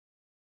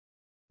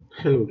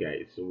Hello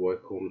guys, so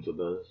welcome to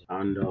this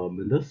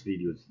in this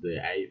video today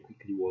I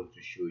quickly want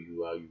to show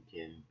you how you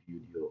can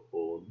build your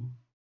own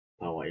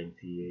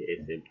PowerMTA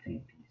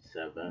SMTP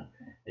server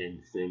and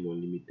send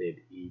unlimited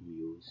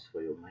emails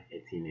for your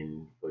marketing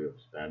and for your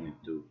spamming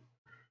too.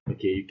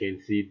 Okay, you can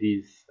see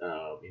this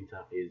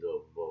interface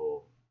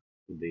of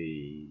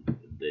the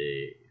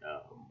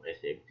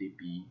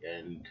SMTP,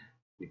 and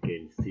you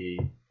can see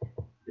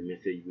the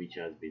message which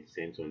has been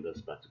sent on this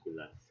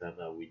particular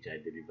server which I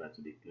deliver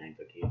to the client.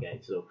 Okay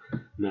guys, so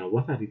now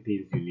what are the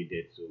things you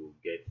needed to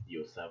get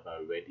your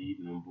server ready?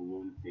 Number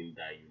one thing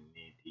that you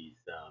need is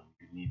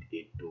you need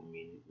a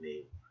domain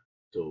name.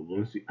 So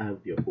once you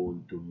have your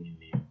own domain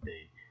name,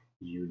 then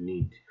you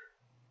need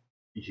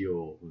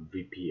your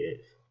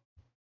VPS.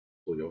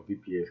 So your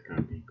VPS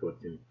can be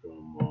gotten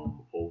from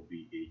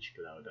OVH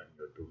Cloud and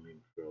your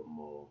domain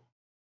from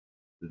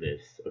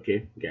this.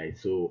 Okay guys,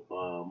 so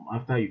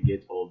after you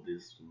get all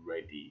this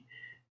ready,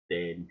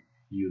 then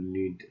you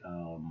need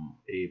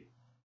a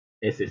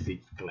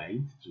SSH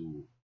client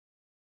to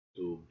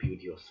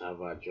build your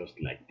server just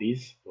like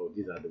this. So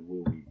these are the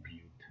way we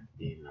build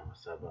in our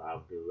server.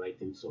 I've been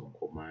writing some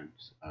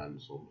commands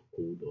and some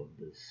code on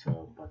this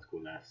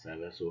particular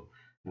server, so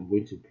I'm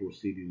going to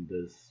proceed in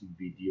this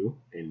video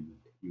and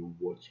you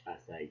watch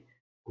as I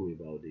go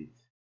about it.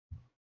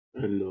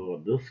 And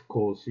this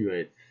course you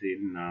are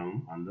seeing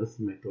now, and this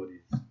method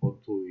is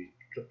auto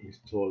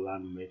installer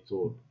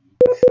method.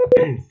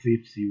 It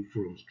saves you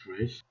from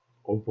stress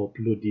of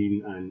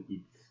uploading, and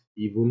it's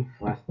even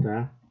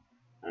faster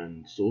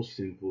and so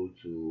simple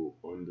to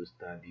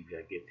understand if you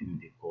are getting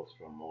the course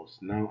from us.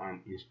 Now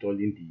I'm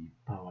installing the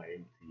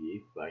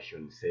PowerMTA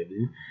version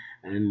 7,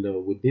 and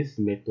with this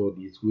method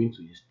it's going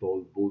to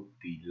install both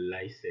the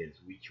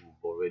license which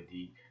we've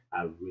already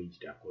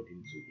arranged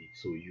according to it,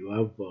 so you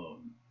have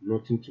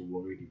nothing to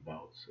worry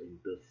about. So in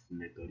this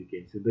method you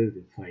can see there's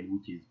the file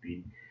which is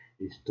being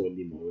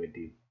installing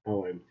already,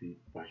 PowerMTA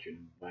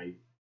version 5.7.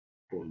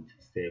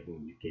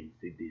 You can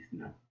see this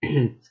now.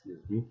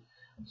 Excuse me.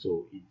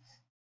 So it's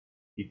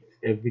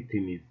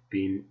everything is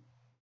being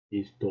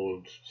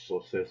installed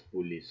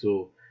successfully.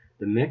 So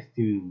the next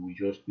thing we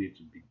just need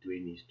to be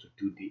doing is to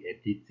do the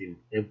editing.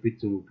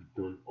 Everything will be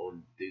done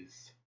on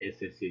this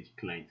SSH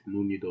client.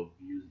 No need of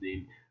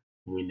using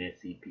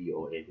WinSCP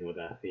or any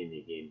other thing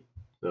again.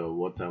 So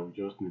what I will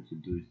just need to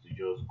do is to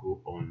just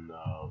go on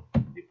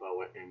the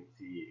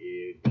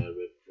PowerMTA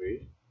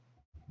directory.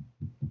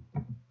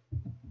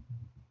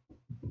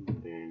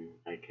 Then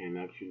I can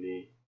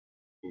actually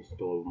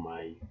install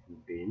my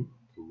bin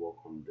to work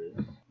on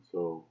this.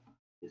 So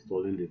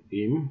installing the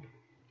theme,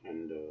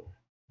 and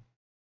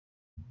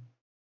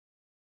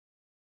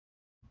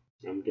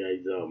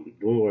guys,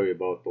 don't worry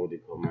about all the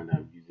command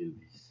I'm using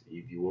this.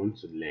 If you want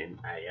to learn,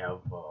 I have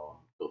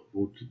a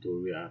full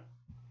tutorial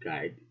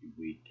guide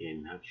we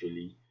can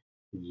actually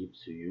give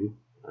to you,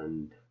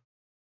 and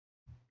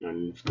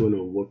it's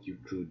gonna walk you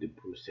through the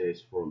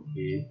process from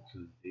A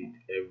to Z,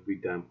 every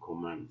damn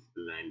command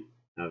line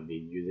I've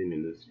been using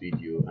in this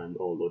video and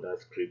all other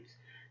scripts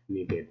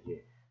needed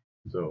here.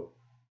 So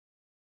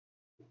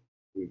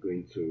we're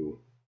going to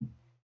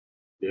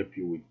help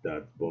you with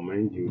that, but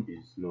mind you,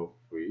 it's not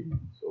free.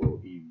 So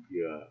if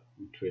you are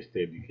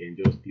interested, you can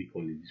just click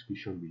on the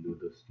description below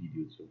this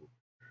video to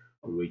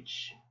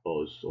reach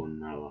us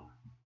on our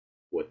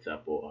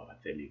WhatsApp or our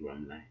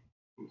Telegram line.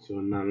 So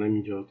now let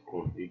me just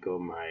configure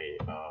my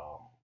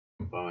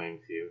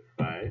PowerMTA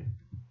file.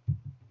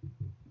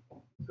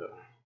 So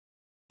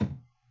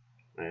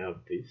I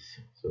have this,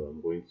 so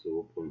I'm going to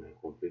open my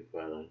config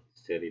file and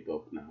set it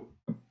up now.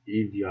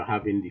 If you are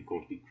having the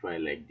config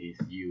file like this,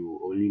 you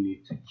only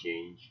need to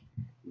change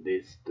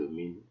this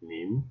domain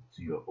name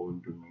to your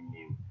own domain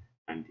name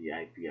and the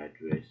IP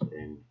address,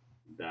 and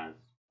that's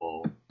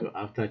all. So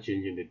after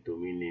changing the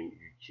domain name,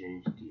 you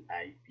change the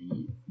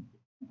IP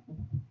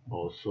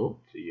also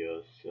to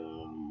your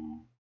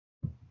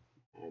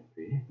IP.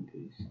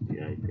 This is the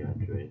IP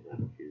address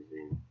I'm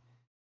using.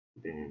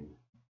 Then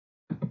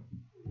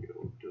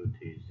you do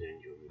this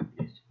and you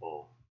replace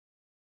all.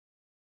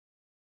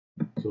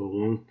 So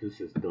once this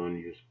is done,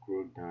 you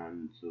scroll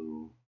down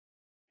to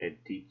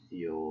edit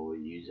your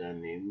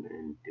username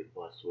and the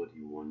password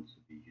you want to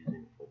be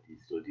using for this.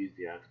 So this is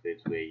the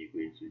aspect where you're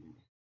going to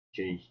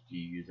change the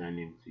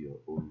username to your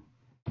own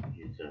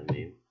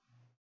username,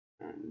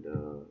 and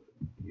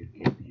you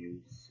can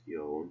use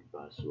your own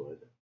password.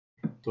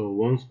 So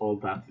once all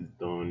that is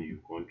done, you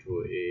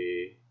control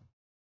A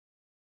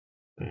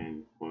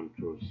and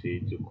control C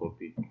to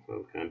copy it.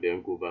 So we can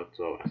then go back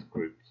to our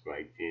script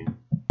writing,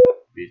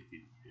 paste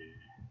it here.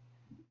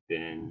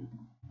 Then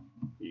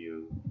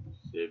you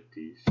save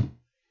this,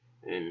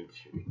 and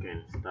we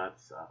can start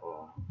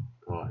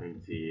our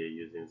MTA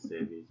using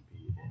service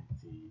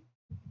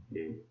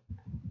PMTA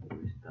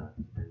restart,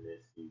 and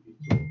let's see if it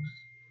works.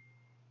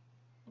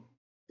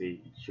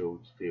 See, it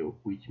shows fail,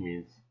 which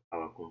means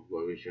our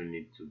configuration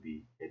needs to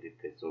be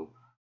edited. So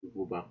we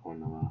go back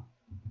on our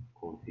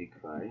config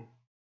file,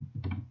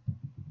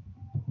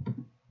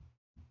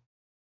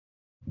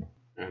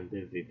 and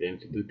that's it. And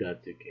to do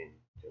that, you can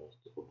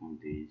just open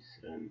this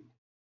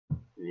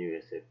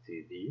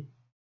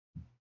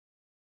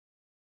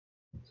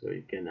So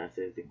you can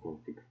access the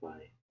config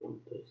file from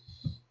this.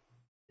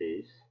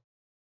 You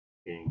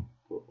can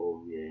go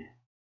home here.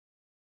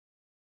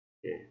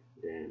 Okay,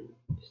 then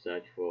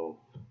search for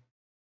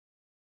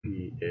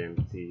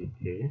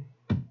PMTA.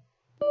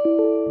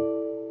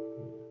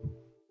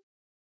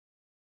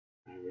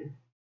 Alright,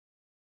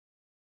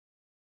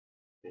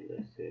 and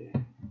let's say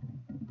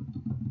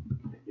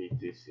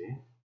etc.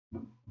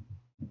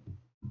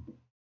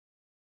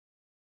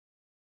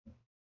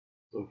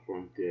 So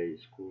from there you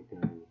scroll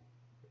down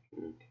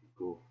and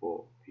go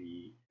for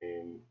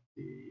PMTA.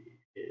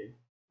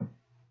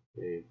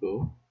 There you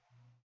go.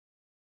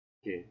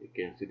 Okay, you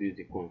can see this is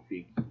the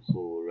config. So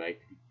right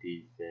click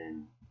this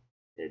and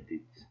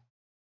edit.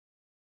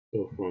 So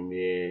from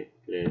here,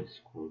 let's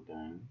scroll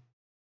down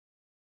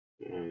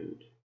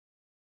and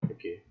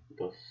okay,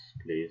 this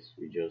place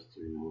we just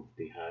remove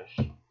the hash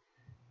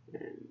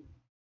and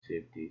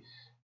save this.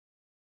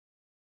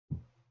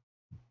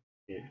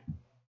 Yeah,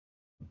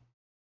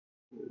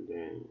 and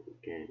then we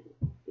can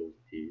close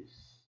this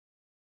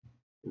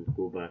and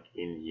go back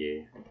in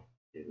here.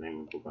 Okay, let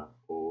me go back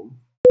home.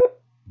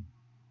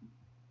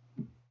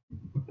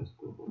 Let's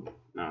go home.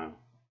 Now,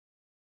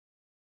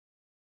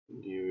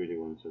 do you really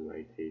want to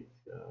write it?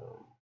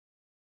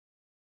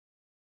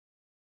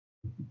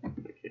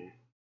 Okay,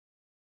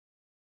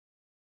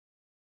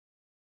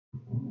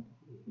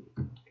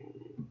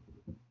 can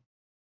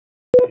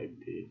save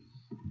this.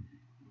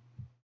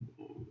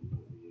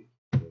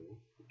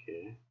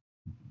 Okay,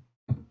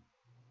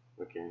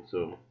 okay, so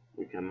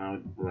we can now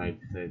write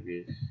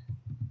service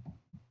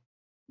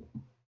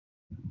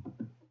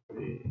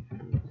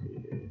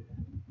PMTA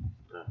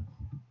start.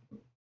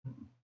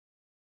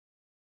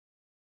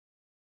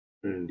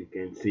 And you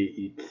can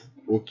see it's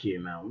okay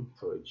now,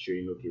 so it's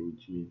showing okay,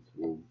 which means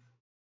we'll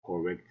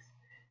correct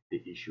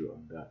the issue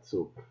of that.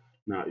 So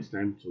now it's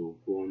time to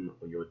go on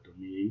your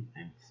domain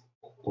and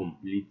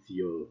complete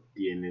your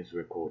DNS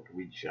record,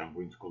 which I'm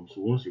going to come.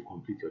 So once you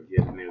complete your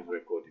DNS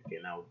record, you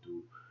can now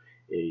do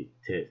a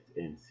test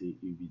and see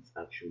if it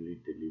actually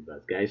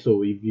delivers, guys.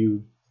 So if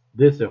you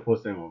this is your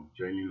first time of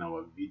joining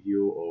our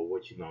video or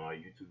watching our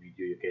YouTube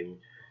video, you can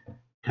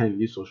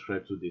kindly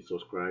subscribe to the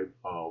subscribe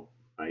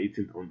by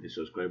hitting on the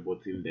subscribe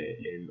button there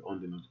and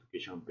on the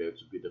notification bell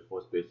to be the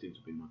first person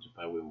to be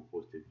notified when we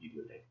post a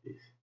video like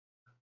this.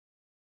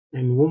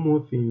 And one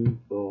more thing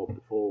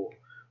before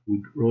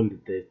we run the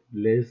test,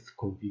 let's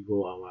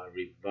configure our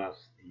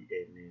reverse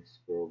DNS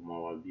from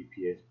our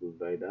VPS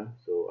provider.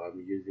 So I'm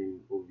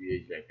using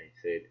OVH like I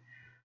said,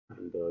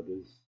 and this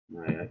is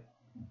my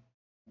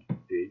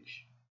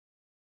page,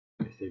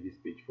 my service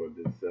page for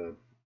this.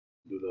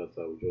 Do that,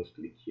 I will just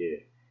click here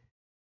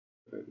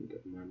and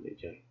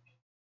manage it.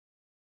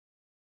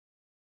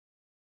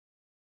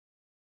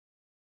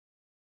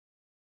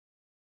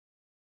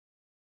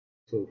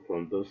 So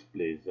from those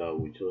place, I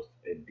will just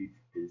edit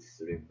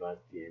this reverse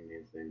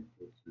DNS and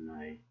put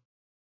my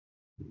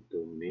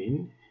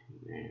domain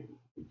name,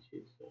 which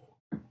is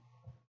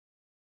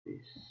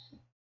this.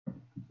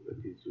 So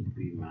this would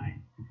be my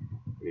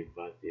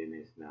reverse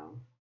DNS now.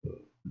 So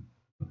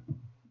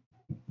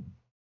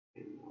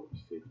and I'll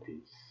save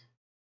this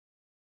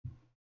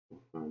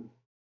confirm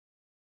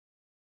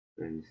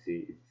and see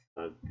it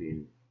has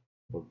been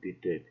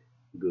updated.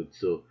 Good.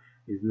 So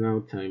it's now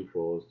time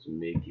for us to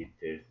make a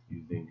test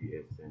using the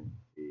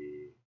SMT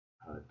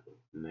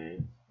hard.net.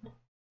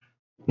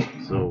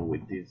 So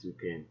with this we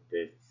can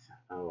test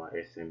our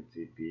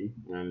SMTP,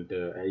 and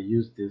I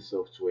use this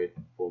software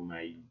for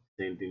my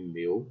sending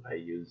mail. I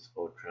use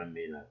Ultra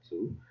Mailer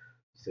to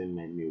send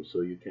my mail,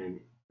 so you can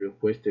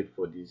request it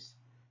for this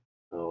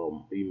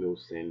email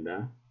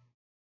sender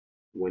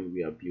when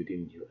we are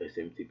building your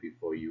SMTP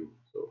for you.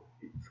 So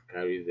it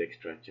carries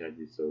extra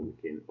charges, so we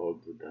can all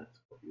do that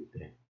for you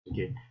then.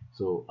 Okay,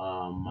 so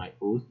my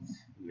host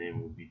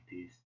name will be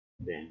this,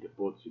 then the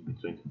port will be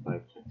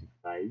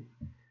 2525.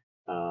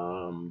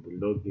 The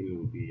login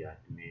will be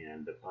admin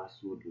and the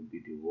password will be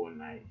the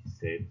one I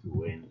set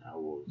when I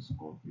was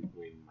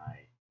configuring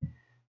my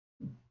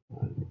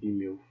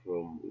email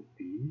from would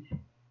be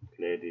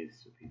clear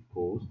this will be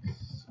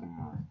posts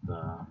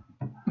master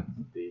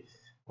this,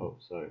 oh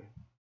sorry,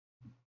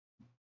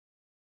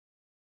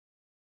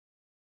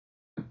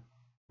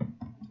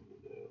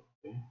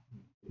 okay,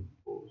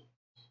 post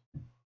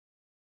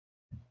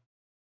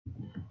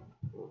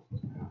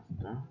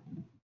master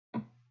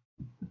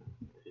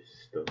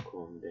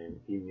this.com, then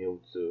email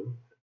to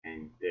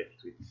and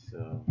test with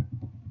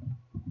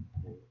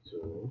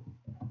to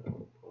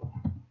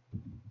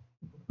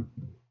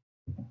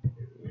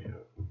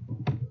email.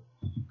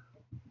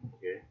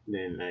 Okay,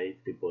 then I hit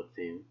the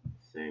button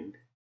send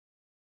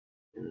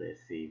and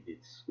let's see if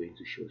it's going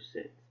to show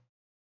set.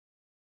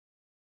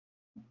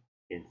 You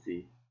can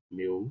see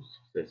mail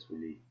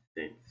successfully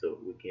sent, so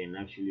we can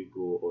actually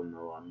go on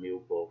our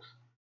mailbox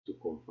to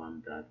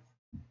confirm that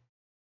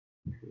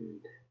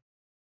and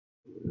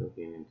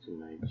logging into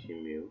my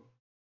Gmail.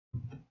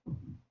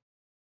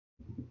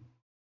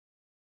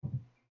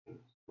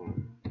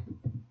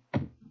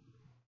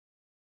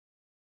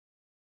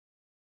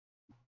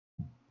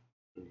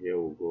 And here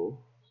we go.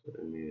 So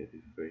let me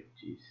refresh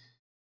this.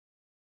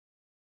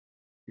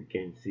 You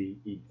can see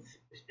it's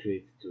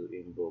straight to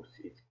inbox.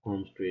 It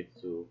comes straight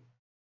to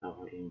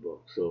our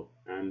inbox. So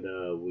and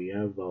we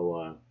have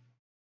our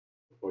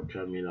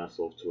Ultramailer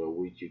software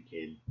which you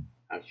can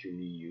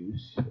actually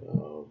use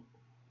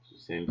to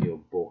send your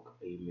bulk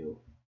email.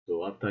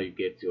 So after you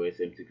get your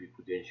SMTP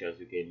credentials,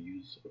 you can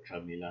use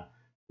Ultramailer,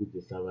 put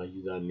the server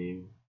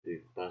username,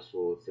 the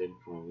password, send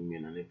from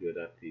email, and every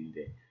other thing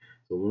there.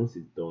 So once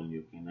it's done,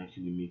 you can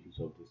actually make use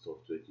of the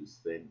software to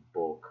send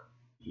bulk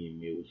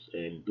emails.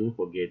 And don't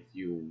forget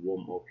you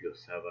warm up your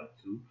server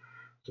too,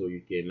 so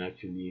you can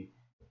actually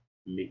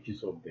make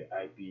use of the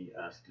IP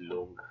as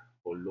long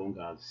or long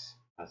as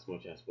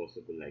much as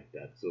possible like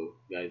that. So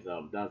guys,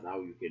 that's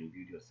how you can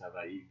build your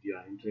server. If you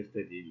are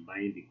interested in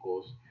buying the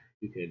course,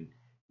 you can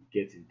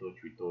get in touch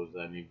with us.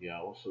 And if you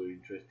are also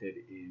interested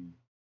in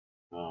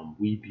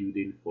we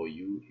building for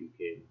you, you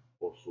can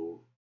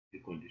also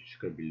click on the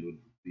description below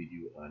the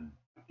video and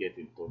get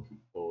in touch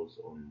with us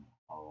on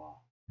our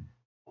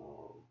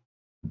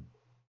uh,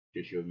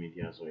 social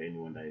medias or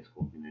anyone that is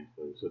convenient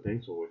for you. So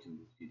thanks for watching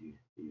this video.